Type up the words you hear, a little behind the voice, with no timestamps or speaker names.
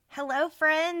Hello,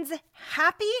 friends.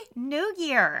 Happy New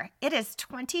Year. It is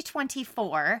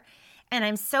 2024, and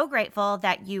I'm so grateful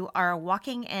that you are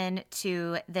walking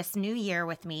into this new year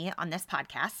with me on this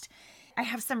podcast. I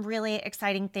have some really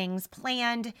exciting things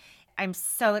planned. I'm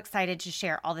so excited to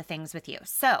share all the things with you.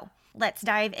 So let's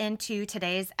dive into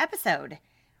today's episode.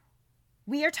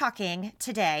 We are talking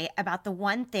today about the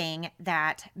one thing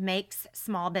that makes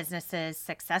small businesses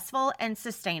successful and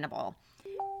sustainable.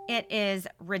 It is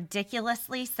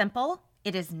ridiculously simple.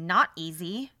 It is not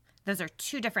easy. Those are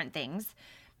two different things,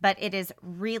 but it is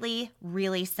really,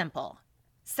 really simple.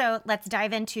 So let's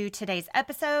dive into today's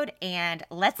episode and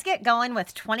let's get going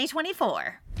with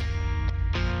 2024.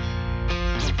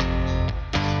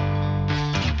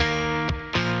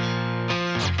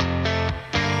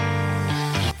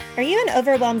 Are you an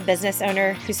overwhelmed business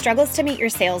owner who struggles to meet your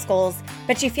sales goals,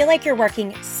 but you feel like you're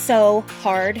working so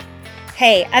hard?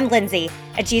 Hey, I'm Lindsay,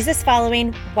 a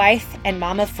Jesus-following wife and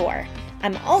mom of four.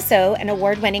 I'm also an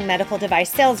award-winning medical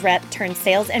device sales rep turned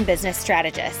sales and business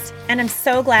strategist, and I'm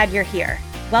so glad you're here.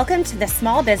 Welcome to the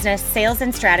Small Business Sales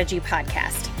and Strategy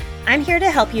Podcast. I'm here to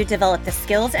help you develop the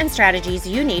skills and strategies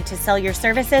you need to sell your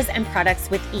services and products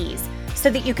with ease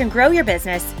so that you can grow your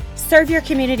business, serve your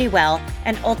community well,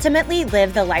 and ultimately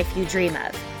live the life you dream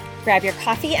of. Grab your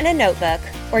coffee and a notebook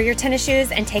or your tennis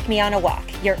shoes and take me on a walk.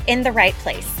 You're in the right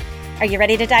place. Are you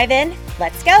ready to dive in?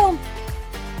 Let's go.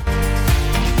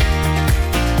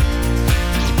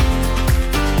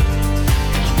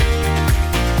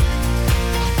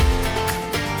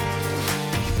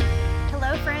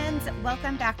 Hello, friends.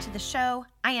 Welcome back to the show.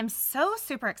 I am so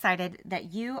super excited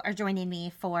that you are joining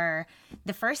me for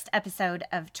the first episode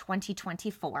of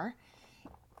 2024.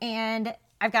 And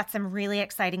I've got some really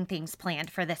exciting things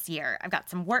planned for this year. I've got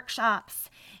some workshops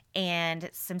and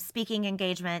some speaking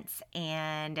engagements,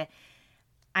 and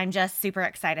I'm just super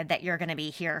excited that you're going to be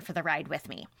here for the ride with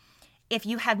me. If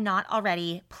you have not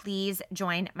already, please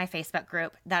join my Facebook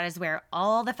group. That is where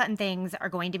all the fun things are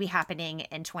going to be happening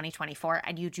in 2024,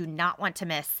 and you do not want to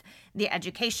miss the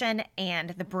education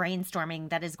and the brainstorming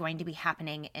that is going to be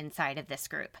happening inside of this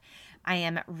group. I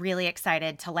am really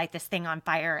excited to light this thing on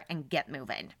fire and get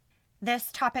moving. This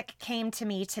topic came to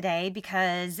me today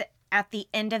because at the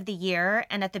end of the year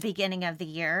and at the beginning of the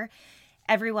year,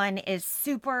 everyone is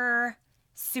super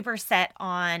set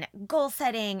on goal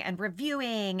setting and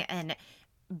reviewing and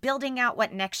building out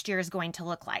what next year is going to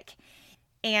look like.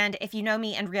 And if you know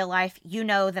me in real life, you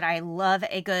know that I love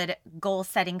a good goal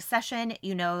setting session.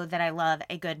 You know that I love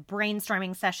a good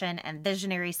brainstorming session and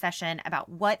visionary session about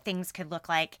what things could look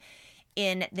like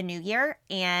in the new year.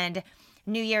 And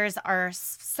New Year's are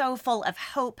so full of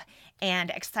hope and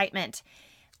excitement.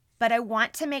 But I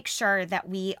want to make sure that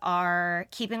we are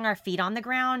keeping our feet on the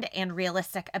ground and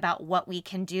realistic about what we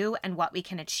can do and what we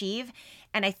can achieve.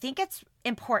 And I think it's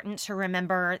important to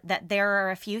remember that there are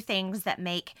a few things that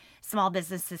make small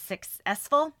businesses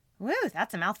successful. Woo,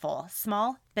 that's a mouthful.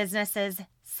 Small businesses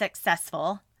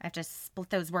successful. I have to split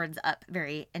those words up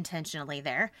very intentionally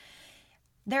there.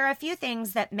 There are a few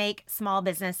things that make small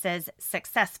businesses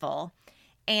successful.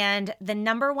 And the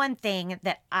number one thing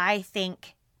that I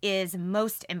think is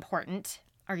most important,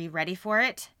 are you ready for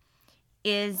it,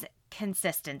 is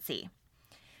consistency.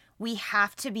 We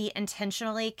have to be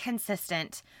intentionally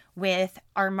consistent with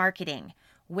our marketing,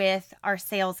 with our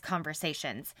sales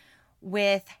conversations,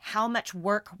 with how much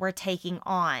work we're taking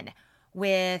on,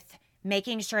 with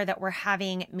making sure that we're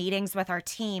having meetings with our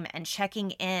team and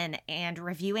checking in and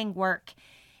reviewing work.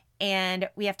 And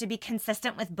we have to be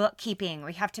consistent with bookkeeping.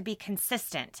 We have to be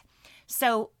consistent.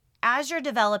 So as you're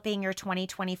developing your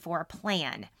 2024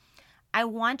 plan, I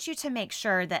want you to make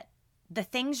sure that the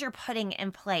things you're putting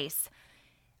in place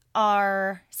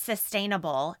are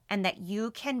sustainable and that you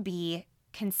can be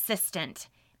consistent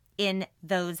in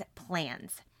those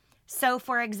plans. So,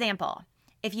 for example,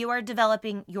 if you are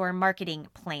developing your marketing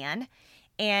plan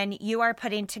and you are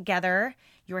putting together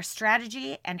your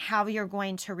strategy and how you're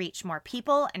going to reach more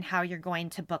people and how you're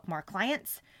going to book more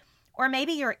clients, or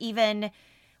maybe you're even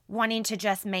wanting to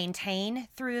just maintain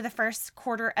through the first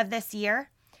quarter of this year,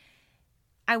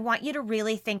 I want you to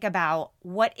really think about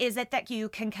what is it that you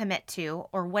can commit to,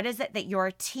 or what is it that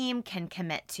your team can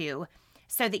commit to,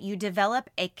 so that you develop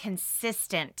a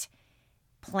consistent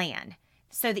plan,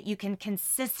 so that you can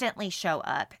consistently show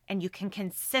up and you can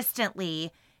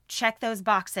consistently check those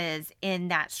boxes in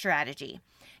that strategy.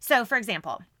 So, for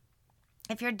example,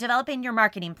 if you're developing your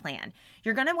marketing plan,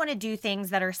 you're going to want to do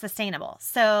things that are sustainable.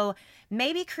 So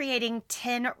maybe creating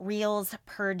 10 reels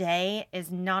per day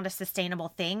is not a sustainable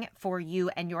thing for you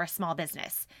and your small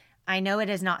business. I know it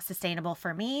is not sustainable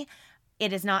for me.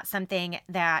 It is not something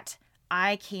that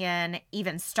I can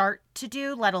even start to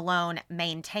do, let alone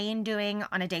maintain doing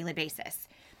on a daily basis.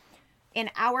 In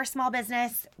our small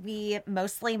business, we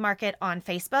mostly market on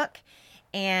Facebook,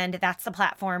 and that's the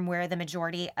platform where the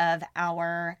majority of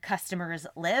our customers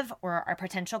live, or our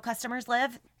potential customers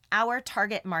live. Our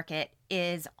target market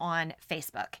is on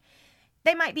Facebook.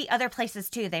 They might be other places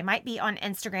too. They might be on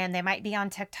Instagram. They might be on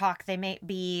TikTok. They may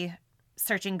be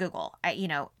searching Google,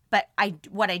 but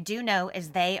what I do know is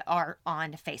they are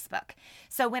on Facebook.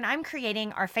 So when I'm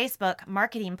creating our Facebook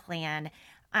marketing plan,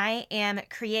 I am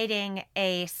creating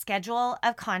a schedule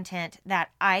of content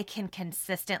that I can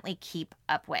consistently keep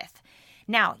up with.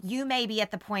 Now, you may be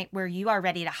at the point where you are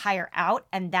ready to hire out,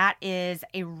 and that is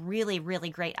a really, really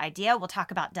great idea. We'll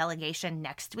talk about delegation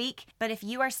next week. But if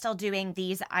you are still doing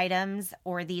these items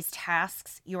or these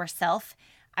tasks yourself,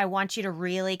 I want you to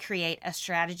really create a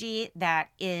strategy that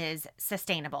is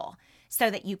sustainable so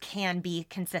that you can be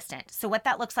consistent. So what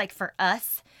that looks like for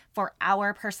us, for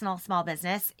our personal small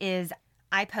business, is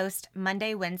I post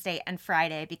Monday, Wednesday, and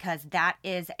Friday because that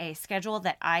is a schedule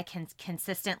that I can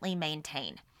consistently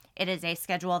maintain. It is a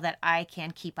schedule that I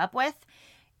can keep up with.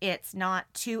 It's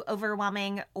not too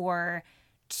overwhelming or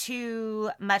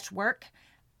too much work.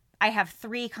 I have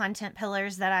 3 content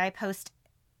pillars that I post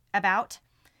about: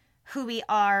 who we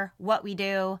are, what we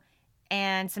do,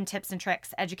 and some tips and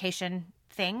tricks, education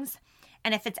things.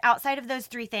 And if it's outside of those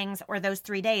 3 things or those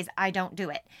 3 days, I don't do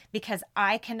it because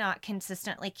I cannot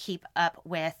consistently keep up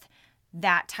with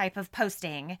that type of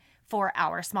posting for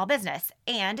our small business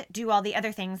and do all the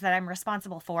other things that I'm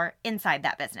responsible for inside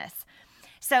that business.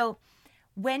 So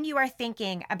when you are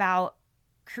thinking about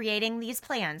creating these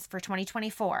plans for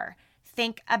 2024,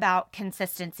 think about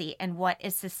consistency and what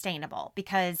is sustainable.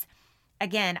 Because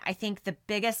again, I think the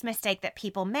biggest mistake that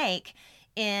people make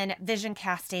in vision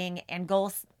casting and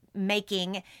goal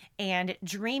making and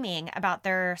dreaming about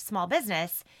their small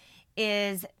business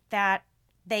is that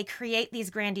they create these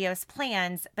grandiose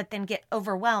plans, but then get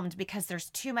overwhelmed because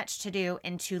there's too much to do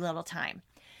in too little time.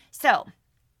 So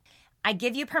I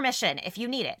give you permission if you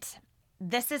need it.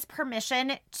 This is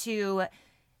permission to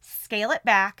scale it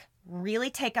back,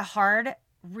 really take a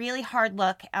really hard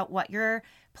look at what you're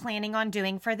planning on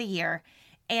doing for the year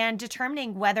and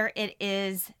determining whether it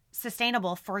is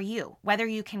sustainable for you, whether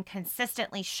you can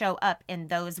consistently show up in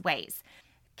those ways.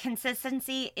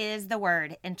 Consistency is the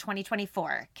word in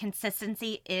 2024.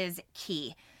 Consistency is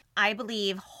key. I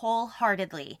believe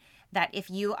wholeheartedly that if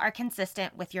you are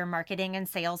consistent with your marketing and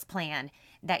sales plan,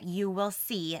 that you will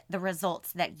see the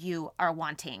results that you are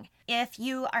wanting. If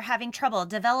you are having trouble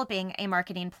developing a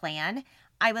marketing plan,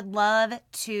 I would love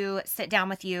to sit down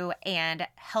with you and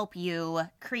help you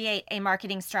create a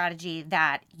marketing strategy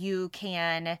that you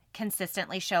can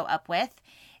consistently show up with.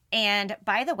 And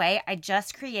by the way, I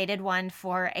just created one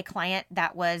for a client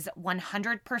that was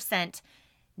 100%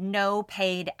 no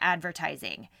paid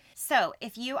advertising. So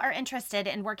if you are interested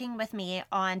in working with me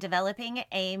on developing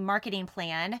a marketing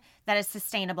plan that is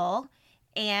sustainable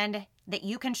and that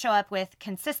you can show up with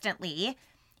consistently,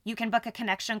 you can book a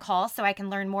connection call so I can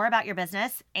learn more about your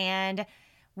business and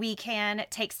we can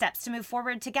take steps to move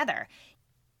forward together.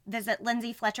 Visit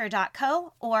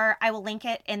lindsayfletcher.co, or I will link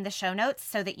it in the show notes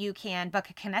so that you can book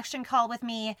a connection call with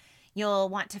me. You'll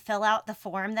want to fill out the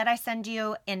form that I send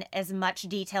you in as much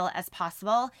detail as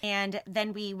possible, and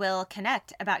then we will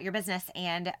connect about your business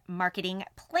and marketing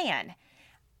plan.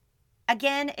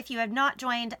 Again, if you have not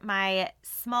joined my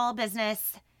small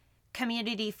business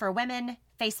community for women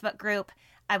Facebook group,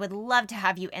 I would love to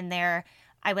have you in there.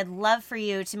 I would love for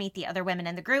you to meet the other women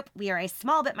in the group. We are a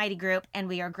small but mighty group, and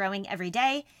we are growing every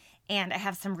day. And I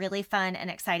have some really fun and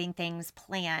exciting things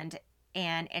planned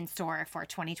and in store for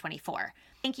 2024.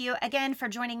 Thank you again for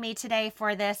joining me today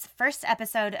for this first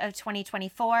episode of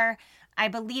 2024. I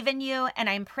believe in you, and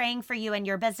I'm praying for you and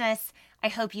your business. I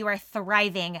hope you are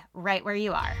thriving right where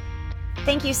you are.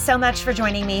 Thank you so much for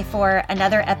joining me for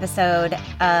another episode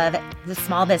of the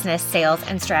Small Business Sales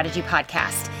and Strategy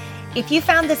Podcast. If you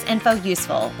found this info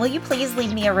useful, will you please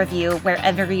leave me a review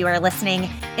wherever you are listening?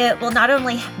 It will not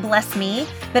only bless me,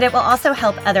 but it will also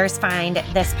help others find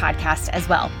this podcast as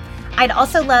well. I'd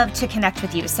also love to connect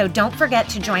with you, so don't forget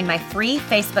to join my free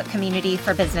Facebook community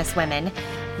for business women.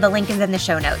 The link is in the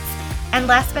show notes. And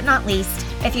last but not least,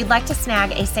 if you'd like to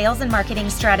snag a sales and marketing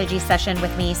strategy session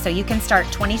with me so you can start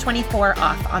 2024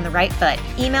 off on the right foot,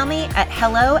 email me at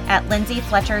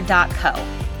hello@lindsayfletcher.co.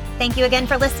 Thank you again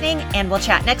for listening, and we'll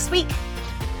chat next week.